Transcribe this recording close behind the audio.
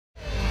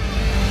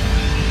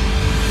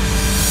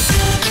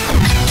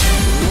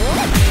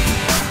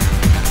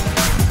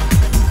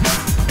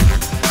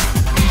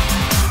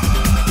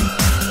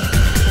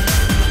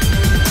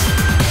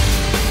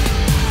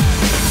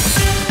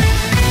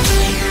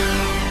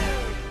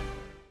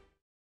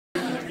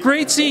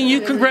great seeing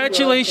you.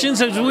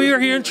 Congratulations. As we are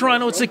here in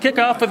Toronto, it's the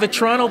kickoff of the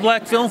Toronto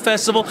Black Film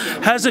Festival.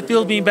 How's it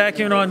feel being back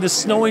here on this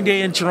snowing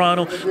day in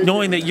Toronto,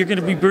 knowing that you're going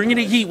to be bringing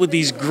the heat with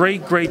these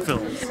great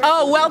films?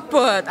 Oh, well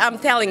put. I'm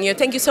telling you.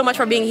 Thank you so much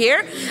for being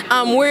here.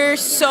 We're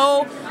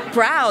so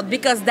proud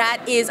because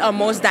that is our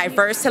most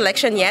diverse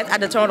selection yet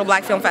at the Toronto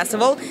Black Film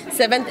Festival.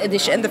 7th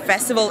edition. The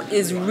festival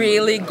is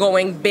really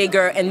going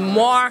bigger and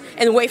more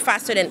and way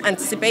faster than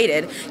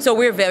anticipated. So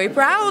we're very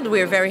proud.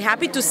 We're very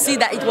happy to see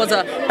that it was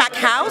a packed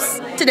house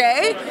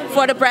today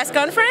for the press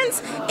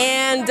conference,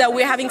 and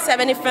we're having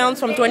 70 films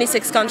from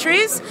 26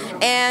 countries,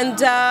 and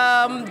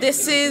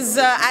this is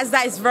as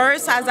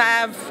diverse as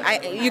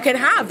you can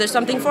have. There's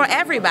something for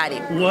everybody.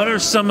 What are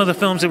some of the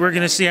films that we're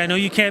going to see? I know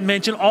you can't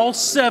mention all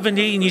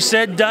 70, and you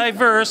said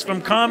diverse,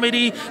 from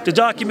comedy to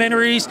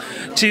documentaries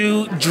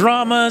to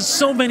dramas,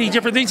 so many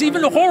different things,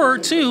 even horror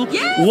too.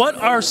 Yes. What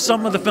are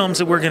some of the films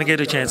that we're going to get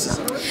a chance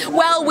to see?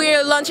 Well,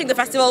 we're launching the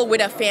festival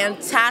with a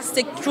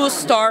fantastic true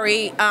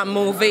story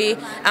movie.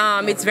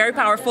 It's very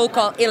powerful,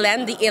 called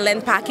Ellen, the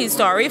Ellen Paki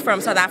story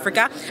from South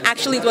Africa.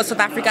 Actually, it was South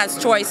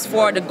Africa's choice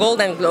for the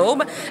Golden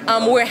Globe.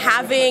 We're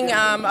having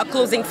a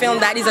closing film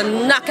that is a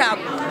knockout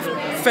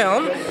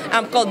film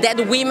called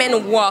Dead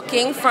Women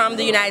Walking from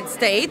the United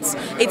States.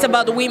 It's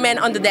about women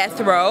on the death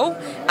row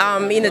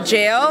in a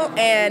jail,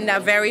 and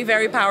very,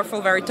 very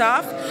powerful, very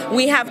tough.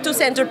 We have two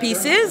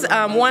centerpieces,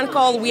 one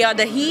called We Are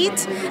the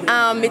Heat.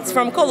 It's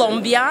from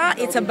Colombia.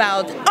 It's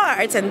about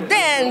arts and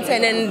dance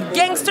and then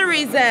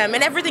gangsterism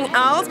and everything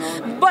else,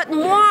 but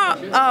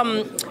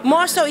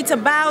more so it's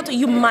about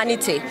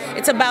humanity.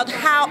 It's about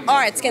how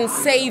arts can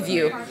save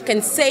you,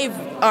 can save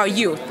our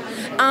youth.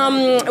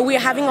 We're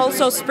having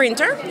also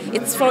Sprinter.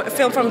 It's a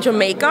film from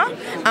Jamaica.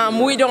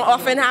 We don't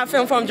often have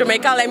film from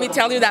Jamaica. Let me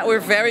tell you that we're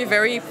very,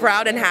 very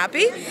proud and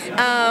happy.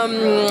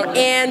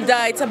 And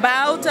it's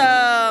about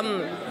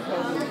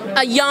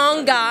a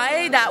young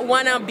guy that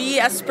wanna be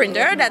a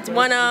sprinter, that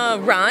wanna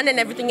run and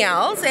everything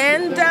else.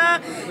 And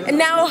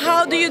now,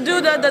 how do you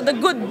do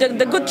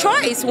the good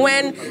choice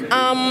when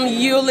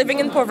you're living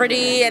in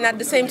poverty, and at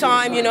the same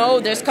time, you know,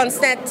 there's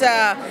constant,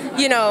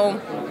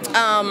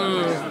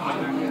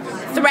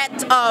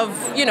 threat of,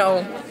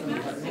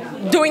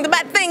 doing the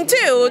bad thing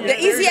too, the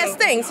easiest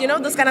things,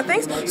 those kind of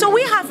things. So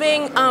we're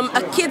having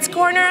a kids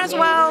corner as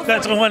well.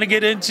 That's what I want to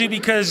get into,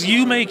 because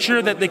you make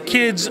sure that the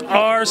kids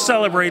are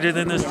celebrated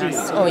in this too.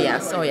 Oh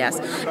yes, oh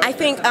yes. I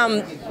think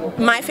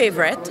my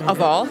favorite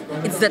of all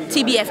is the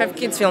TBFF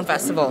Kids Film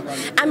Festival.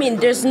 I mean,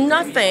 there's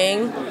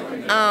nothing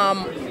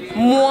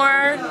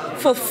more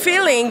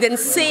fulfilling than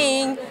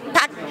seeing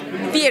packed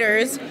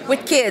theaters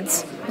with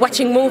kids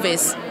watching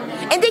movies.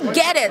 And they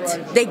get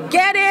it. They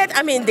get it.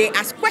 I mean, they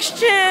ask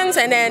questions,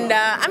 and then,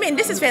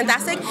 this is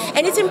fantastic.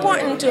 And it's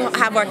important to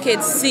have our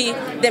kids see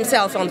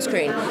themselves on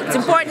screen. It's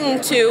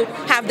important to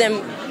have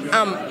them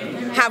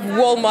have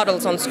role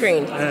models on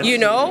screen,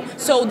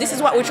 So this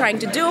is what we're trying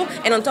to do.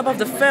 And on top of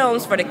the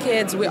films for the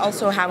kids, we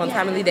also have on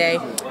Family Day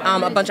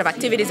a bunch of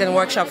activities and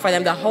workshops for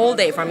them the whole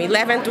day from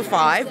 11 to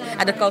 5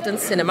 at the Colton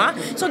Cinema.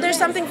 So there's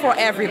something for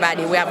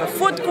everybody. We have a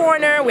food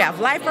corner, we have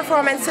live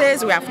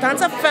performances, we have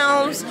tons of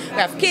films, we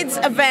have kids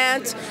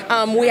events,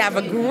 we have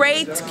a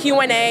great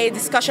Q&A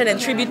discussion and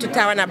tribute to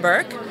Tarana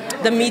Burke,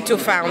 the Me Too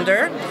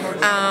founder.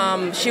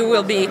 She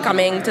will be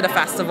coming to the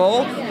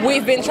festival.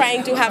 We've been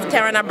trying to have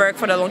Tarana Burke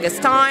for the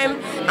longest time.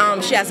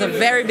 She has a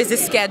very busy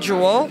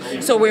schedule,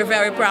 so we're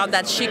very proud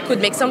that she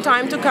could make some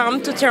time to come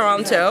to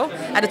Toronto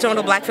at the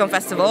Toronto Black Film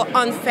Festival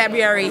on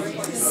February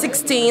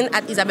 16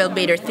 at Isabel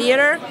Bader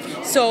Theatre.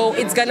 So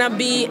it's gonna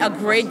be a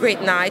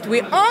great night.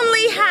 We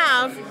only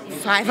have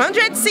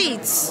 500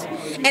 seats,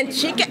 and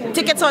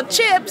tickets are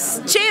cheap.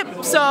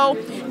 So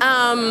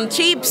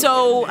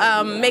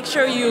make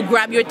sure you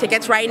grab your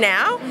tickets right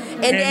now.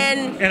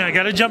 And I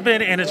gotta jump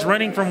in, and it's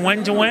running from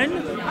when to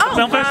when?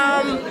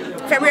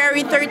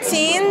 February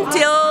 13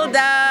 till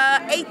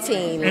the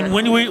 18. And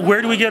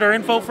where do we get our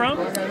info from?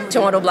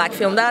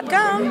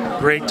 TorontoBlackFilm.com.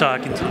 Great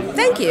talking to you.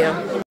 Thank you.